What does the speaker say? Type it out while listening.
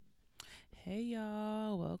Hey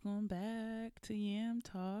y'all, welcome back to Yam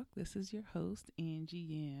Talk. This is your host, Angie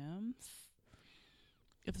Yams.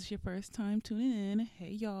 If it's your first time tuning in, hey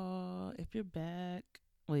y'all. If you're back,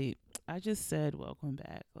 wait, I just said welcome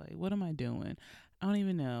back. Like, what am I doing? I don't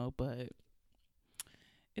even know, but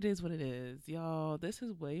it is what it is. Y'all, this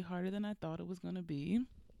is way harder than I thought it was going to be.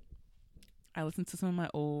 I listened to some of my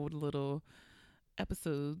old little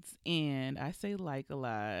episodes and I say like a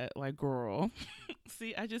lot, like girl.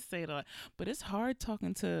 See, I just say it a lot. But it's hard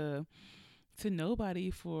talking to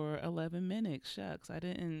nobody for 11 minutes. Shucks, I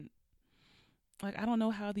didn't like I don't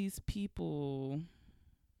know how these people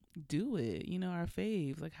do it. Our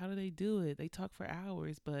faves, like how do they do it? They talk for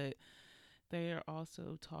hours, but they are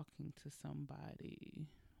also talking to somebody.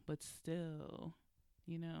 But still,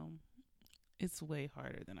 you know, it's way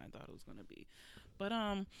harder than I thought it was going to be. But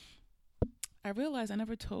I realized I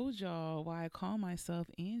never told y'all why I call myself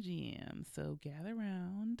Angie Am. So gather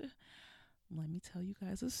around. Let me tell you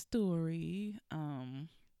guys a story.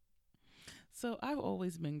 So I've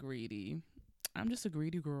always been greedy. I'm just a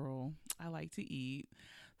greedy girl. I like to eat.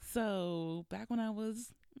 So back when I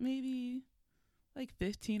was maybe like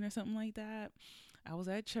 15 or something like that, I was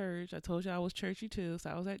at church. I told you I was churchy too.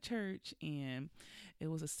 So I was at church and it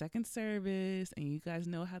was a second service. And you guys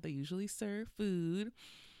know how they usually serve food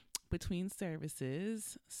between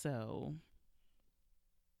services. So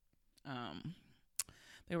um,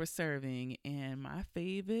 they were serving, and my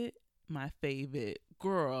favorite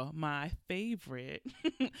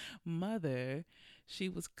mother, she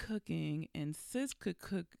was cooking, and sis could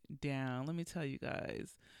cook down. Let me tell you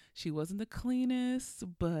guys, she wasn't the cleanest,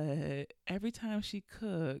 but every time she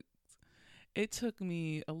cooked, it took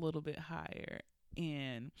me a little bit higher.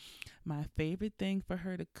 And my favorite thing for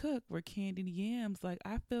her to cook were candied yams. Like,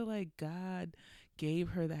 I feel like God gave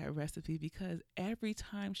her that recipe because every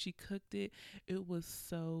time she cooked it, it was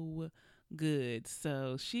so good.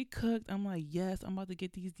 So she cooked. I'm like, yes, I'm about to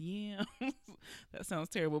get these yams. That sounds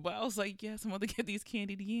terrible, but I was like, yes, I'm about to get these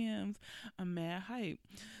candied yams. I'm mad hype.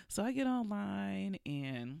 So I get online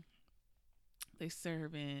and they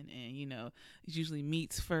serving, and it's usually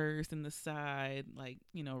meats first and the side, like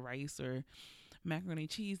rice or macaroni and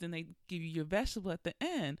cheese, then they give you your vegetable at the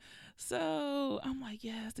end. So I'm like,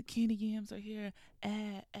 yes, the candy yams are here.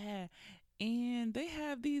 Ah, ah. And they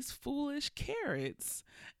have these foolish carrots.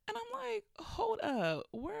 And I'm like, hold up,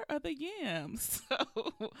 where are the yams?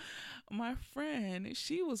 So my friend,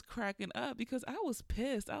 she was cracking up because I was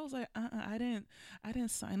pissed. I was like, I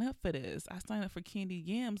didn't sign up for this. I signed up for candy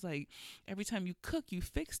yams. Like every time you cook, you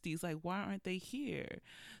fix these. Like, why aren't they here?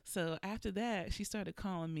 So after that, she started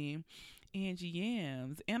calling me Angie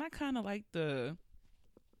Yams, and I kind of liked the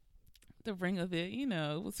ring of it.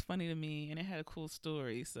 It was funny to me, and it had a cool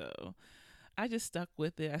story. So I just stuck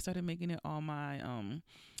with it. I started making it all my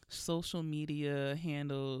social media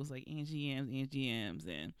handles, like Angie Yams,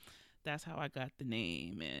 and that's how I got the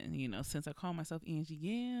name. And since I call myself Angie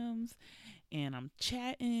Yams, and I'm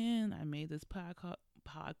chatting, I made this podcast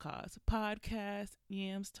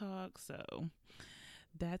Yams Talk. So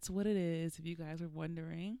that's what it is. If you guys are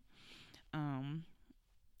wondering, um,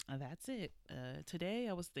 that's it. Today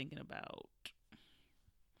I was thinking about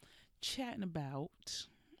chatting about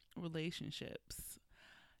relationships.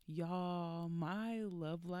 Y'all, my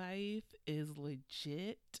love life is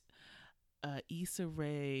legit a Issa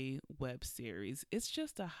Rae web series. It's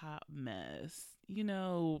just a hot mess.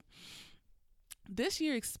 This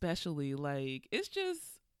year especially, like it's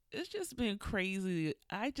just been crazy.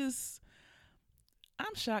 I'm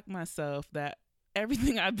shocked myself that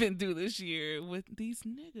everything I've been through this year with these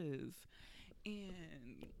niggas.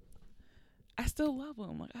 And I still love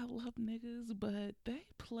them. Like, I love niggas, but they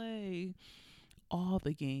play all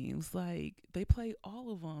the games. Like, they play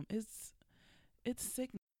all of them. It's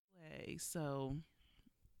sick play. So,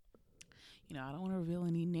 I don't want to reveal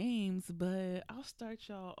any names, but I'll start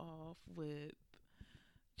y'all off with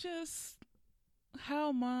just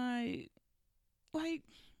how like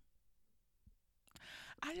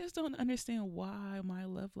I just don't understand why my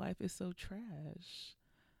love life is so trash.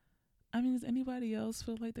 I mean, does anybody else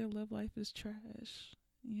feel like their love life is trash?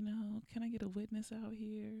 Can I get a witness out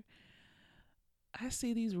here? I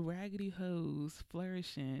see these raggedy hoes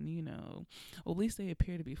flourishing, Well, at least they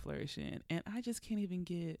appear to be flourishing. And I just can't even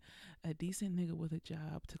get a decent nigga with a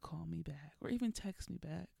job to call me back or even text me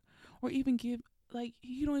back or even give, like,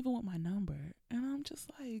 you don't even want my number. And I'm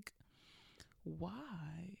just like,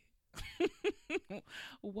 why?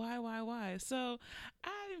 Why? So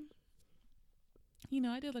I,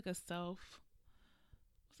 I did like a what's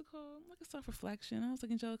it called? Like a self reflection. I was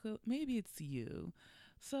like, Angelica, maybe it's you.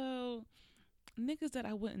 So niggas that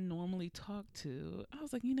I wouldn't normally talk to. I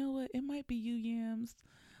was like, you know what? It might be you, Yams.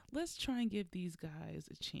 Let's try and give these guys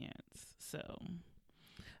a chance. So,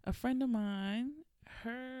 a friend of mine,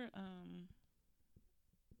 her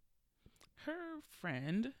her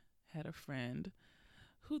friend had a friend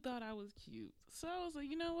who thought I was cute. So I was like,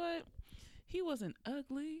 you know what? He wasn't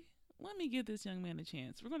ugly. Let me give this young man a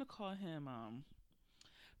chance. We're gonna call him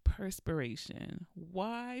Perspiration.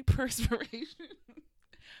 Why Perspiration?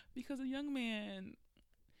 Because a young man,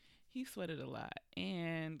 he sweated a lot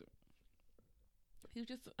and he was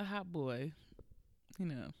just a hot boy. You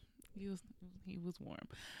know, he was he was warm.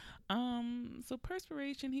 So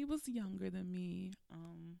Perspiration, he was younger than me.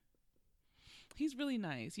 He's really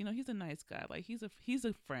nice. You know, he's a nice guy. Like he's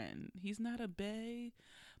a friend. He's not a bae,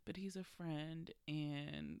 but he's a friend,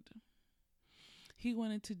 and he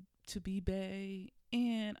wanted to be bae,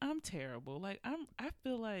 and I'm terrible. Like I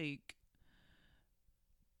feel like,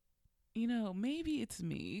 you know, maybe it's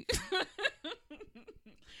me.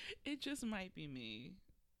 It just might be me.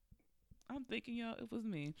 I'm thinking, y'all, it was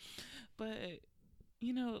me. But,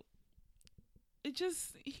 you know, it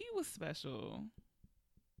just, he was special.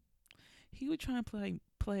 He would try and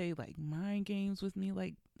play like mind games with me,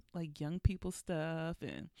 like young people stuff.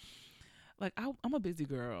 And like, I'm a busy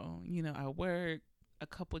girl. You know, I work a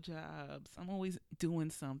couple jobs. I'm always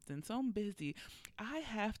doing something. So I'm busy. I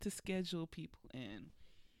have to schedule people in.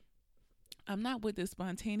 I'm not with this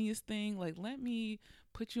spontaneous thing. Like, let me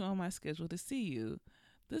put you on my schedule to see you.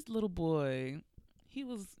 This little boy, he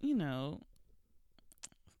was, you know,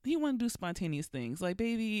 he wanted to do spontaneous things. Like,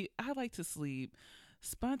 baby, I like to sleep.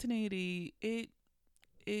 Spontaneity, it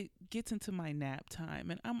gets into my nap time,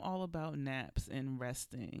 and I'm all about naps and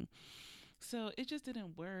resting. So it just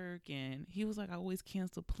didn't work, and he was like, I always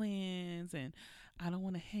cancel plans, and I don't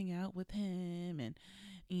want to hang out with him, and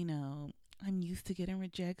you know, I'm used to getting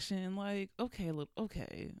rejection. Like, okay, look,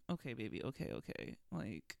 okay, baby, okay.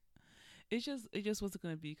 Like, it just wasn't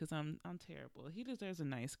gonna be because I'm terrible. He deserves a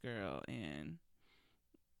nice girl, and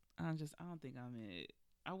I don't think I'm it.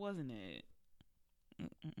 I wasn't it.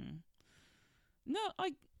 Mm-mm. No,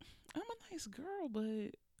 like I'm a nice girl,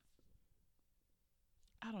 but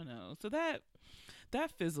I don't know. So that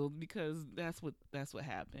fizzled because that's what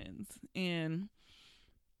happens. And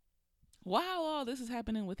while all this is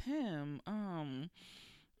happening with him,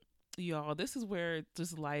 y'all, this is where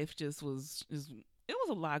just life just was is it was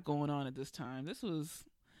a lot going on at this time. This was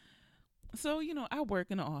so, you know, I work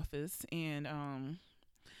in an office, and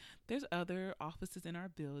there's other offices in our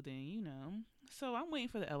building, you know. So I'm waiting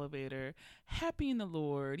for the elevator, happy in the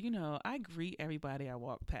Lord, you know. I greet everybody I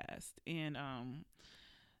walk past. And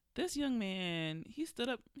this young man, he stood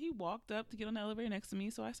up, he walked up to get on the elevator next to me.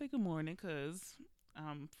 So I say good morning cuz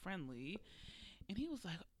I'm friendly, and he was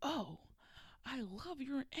like, "Oh, I love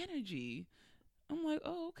your energy." I'm like,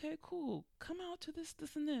 "Oh, okay, cool. Come out to this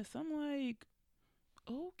and this." I'm like,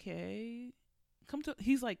 "Okay."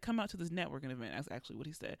 He's like, come out to this networking event. That's actually what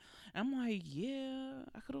he said. I'm like, yeah,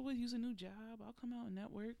 I could always use a new job. I'll come out and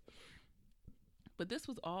network. But this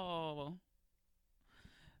was all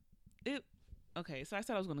it. Okay, so I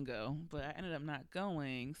said I was gonna go, but I ended up not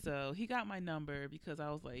going. So he got my number because I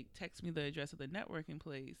was like, text me the address of the networking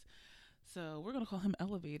place. So we're gonna call him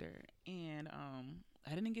Elevator. And I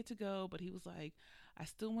didn't get to go, but he was like, I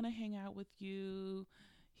still want to hang out with you.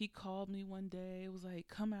 He called me one day. It was like,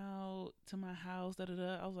 come out to my house. Da da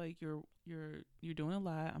da. I was like, you're doing a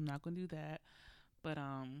lot. I'm not gonna do that. But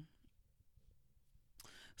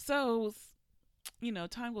so you know,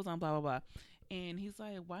 time goes on. Blah blah blah. And he's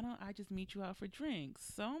like, why don't I just meet you out for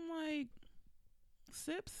drinks? So I'm like,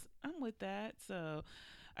 sips. I'm with that. So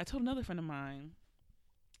I told another friend of mine,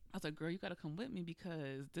 I was like, girl, you gotta come with me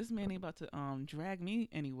because this man ain't about to drag me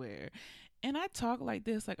anywhere. And I talk like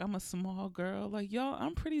this, like I'm a small girl. Like, y'all,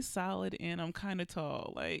 I'm pretty solid and I'm kinda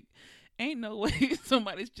tall. Like, ain't no way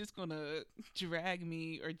somebody's just gonna drag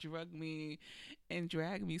me or drug me and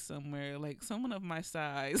drag me somewhere. Like someone of my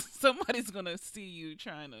size, somebody's gonna see you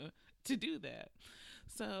trying to do that.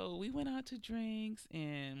 So we went out to drinks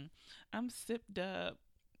and I'm sipped up,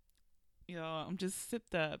 y'all. I'm just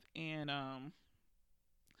sipped up, and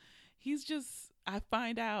he's just I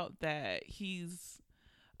find out that he's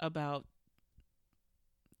about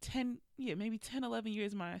 10, yeah, maybe 10, 11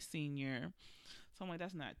 years my senior. So I'm like,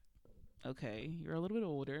 that's not okay. You're a little bit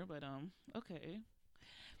older, but okay.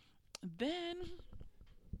 Then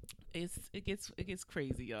it gets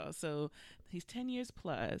crazy, y'all. So he's 10 years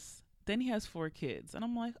plus. Then he has 4 kids. And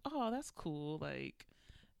I'm like, "Oh, that's cool." Like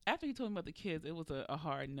after he told me about the kids, it was a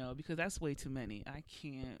hard no because that's way too many. I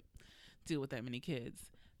can't deal with that many kids.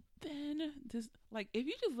 Then just like if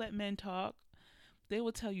you just let men talk, They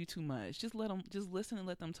will tell you too much. Just let them, just listen and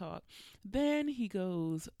let them talk. Then he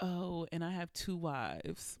goes, "Oh, and I have two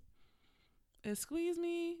wives." Excuse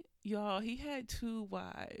me, y'all. He had two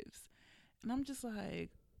wives, and I'm just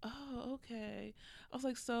like, "Oh, okay." I was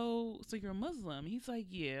like, "So you're a Muslim?" He's like,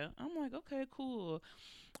 "Yeah." I'm like, "Okay, cool."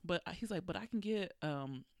 But he's like, "But I can get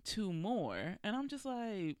two more," and I'm just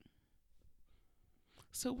like,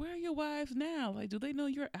 "So where are your wives now? Like, do they know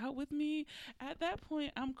you're out with me?" At that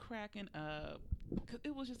point, I'm cracking up because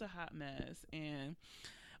it was just a hot mess. And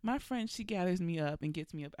my friend, she gathers me up and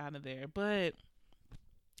gets me up out of there. But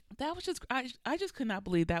that was just, I just could not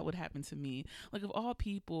believe that would happen to me. Like, of all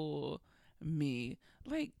people, me.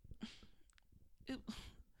 Like, it,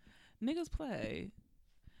 niggas play.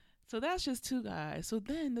 So that's just two guys. So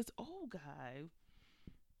then this old guy,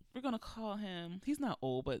 we're gonna call him. He's not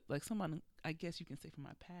old, but like someone I guess you can say from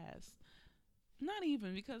my past. Not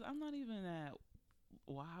even because I'm not even that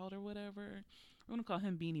wild or whatever. We're gonna call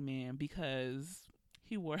him Beanie Man because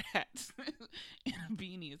he wore hats and a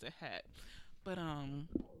beanie is a hat. But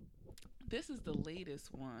this is the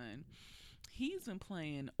latest one. He's been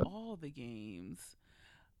playing all the games.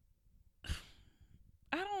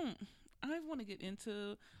 I don't. I want to get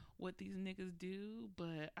into what these niggas do,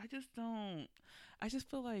 but I just don't. I just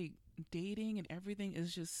feel like dating and everything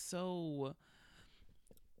is just so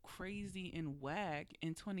crazy and whack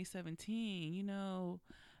in 2017.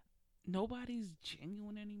 Nobody's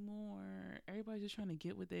genuine anymore. Everybody's just trying to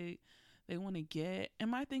get what they want to get. And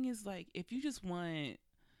my thing is like, if you just want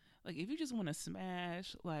to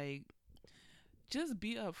smash, like, just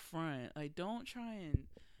be upfront. Like, don't try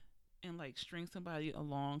and like string somebody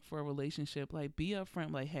along for a relationship. Like, be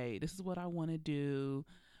upfront. Like, hey, this is what I want to do.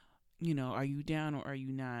 Are you down or are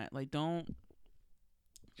you not? Like, don't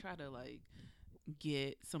try to like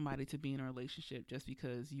get somebody to be in a relationship just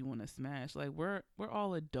because you want to smash. Like, we're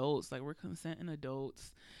all adults. Like, we're consenting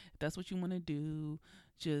adults. If that's what you want to do,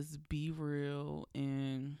 just be real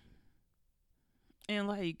and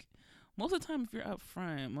like most of the time if you're up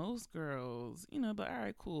front, most girls, but all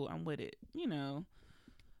right, cool, I'm with it.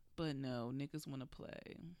 But no, niggas want to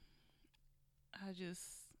play. I just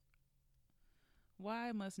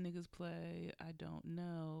Why must niggas play? I don't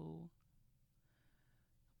know.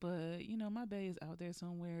 But my bae is out there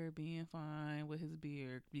somewhere being fine with his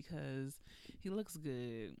beard because he looks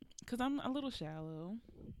good. Cause I'm a little shallow.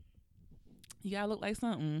 You gotta look like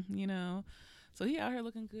something. So he out here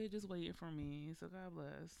looking good, just waiting for me. So God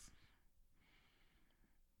bless.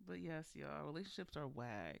 But yes, y'all, relationships are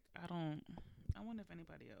whack. I wonder if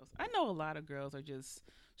anybody else. I know a lot of girls are just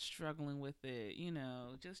struggling with it.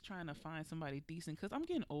 Just trying to find somebody decent. Cause I'm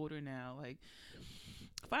getting older now. Like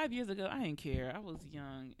 5 years ago, I didn't care. I was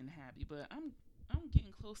young and happy, but I'm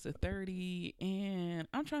getting close to 30, and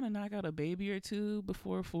I'm trying to knock out a baby or two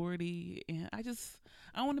before 40, and I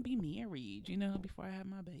want to be married, before I have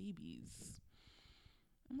my babies.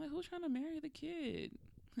 I'm like, who's trying to marry the kid?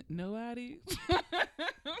 Nobody.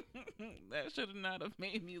 That should not have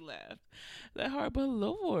made me laugh that hard, but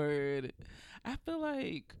Lord, I feel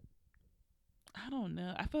like I don't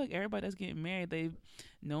know. I feel like everybody that's getting married, they've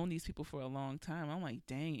known these people for a long time. I'm like,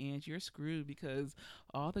 dang, Ange, you're screwed because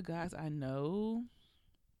all the guys I know,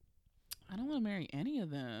 I don't want to marry any of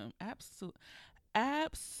them.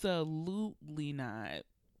 Absolutely not.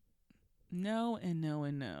 No and no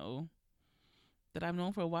and no. That I've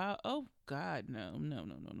known for a while. Oh God, no, no,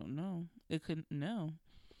 no, no, no, no. It couldn't. No,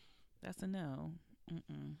 that's a no.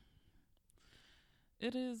 Mm-mm.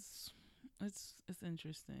 It is. It's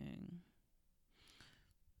interesting.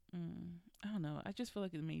 I don't know. I just feel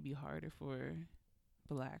like it may be harder for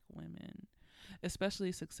black women,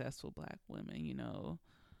 especially successful black women.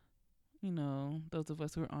 Those of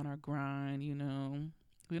us who are on our grind.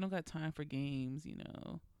 We don't got time for games.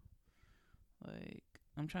 Like,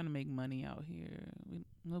 I'm trying to make money out here.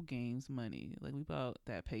 No games, money. Like, we bought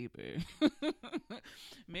that paper.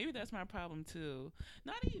 Maybe that's my problem too.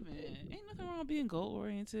 Not even. Ain't nothing wrong with being goal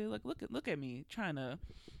oriented. Like, look at me trying to.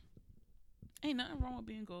 Ain't nothing wrong with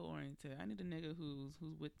being goal oriented. I need a nigga who's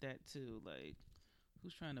with that too. Like,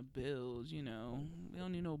 who's trying to build. We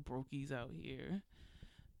don't need no brokies out here.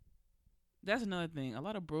 That's another thing. A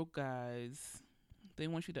lot of broke guys, they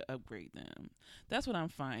want you to upgrade them. That's what I'm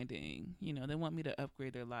finding. They want me to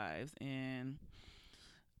upgrade their lives, and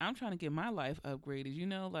I'm trying to get my life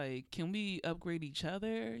upgraded. Like, can we upgrade each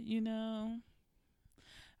other?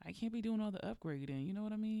 I can't be doing all the upgrading. You know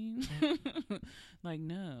what I mean? Like,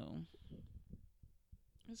 no.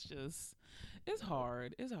 It's just, it's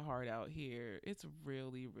hard. It's hard out here. It's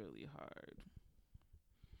really, really hard.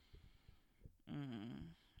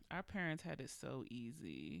 Our parents had it so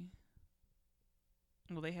easy.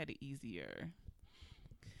 Well, they had it easier.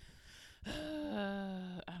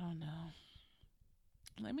 I don't know.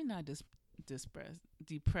 Let me not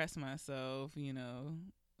depress myself,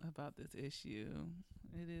 about this issue.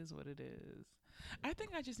 It is what it is. I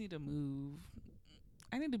think I just need to move.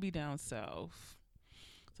 I need to be down south.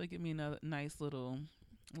 So give me another nice little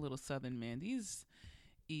southern man. These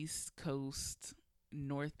East Coast,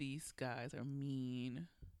 Northeast guys are mean.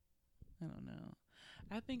 I don't know.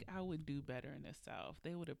 I think I would do better in the South.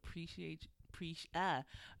 They would appreciate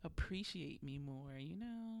me more.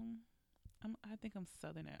 I think I'm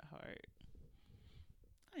Southern at heart.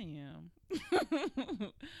 I am.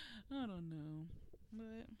 I don't know,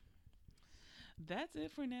 but that's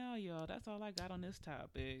it for now, y'all. That's all I got on this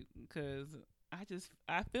topic because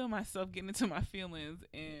I feel myself getting into my feelings,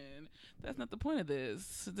 and that's not the point of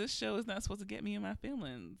this. This show is not supposed to get me in my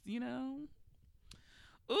feelings.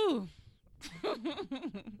 Ooh.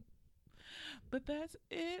 But that's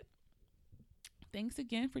it. Thanks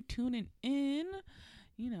again for tuning in.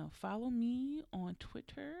 Follow me on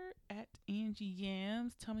Twitter at Angie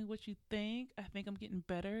Yams. Tell me what you think. I think I'm getting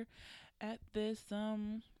better at this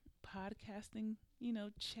podcasting,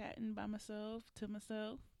 chatting by myself to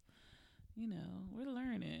myself. We're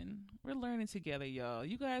learning. We're learning together, y'all.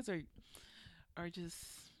 You guys are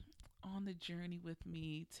just on the journey with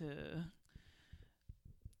me to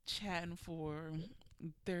chatting for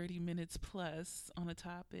 30 minutes plus on a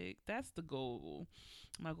topic. That's the goal.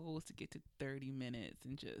 My goal is to get to 30 minutes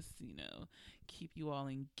and just, keep you all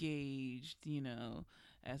engaged,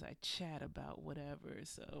 as I chat about whatever.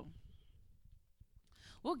 So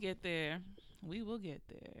we'll get there. We will get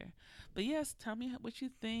there. But yes, tell me what you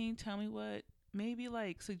think. Tell me what, maybe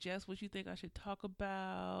like suggest what you think I should talk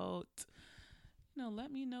about.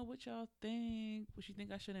 Let me know what y'all think, what you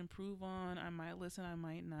think I should improve on. I might listen, I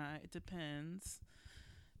might not. It depends.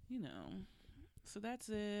 you know. So that's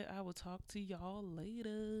it. I will talk to y'all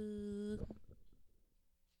later.